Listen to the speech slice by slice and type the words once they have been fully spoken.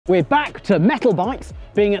We're back to metal bikes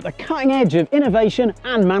being at the cutting edge of innovation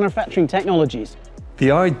and manufacturing technologies.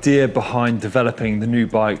 The idea behind developing the new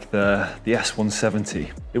bike, the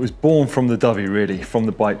S170, it was born from the Dovey really, from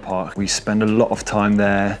the bike park. We spend a lot of time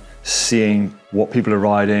there seeing what people are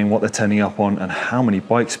riding, what they're turning up on, and how many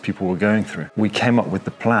bikes people were going through. We came up with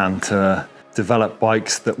the plan to develop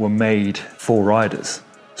bikes that were made for riders.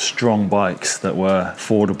 Strong bikes that were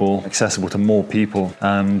affordable, accessible to more people,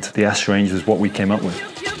 and the S range was what we came up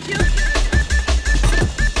with.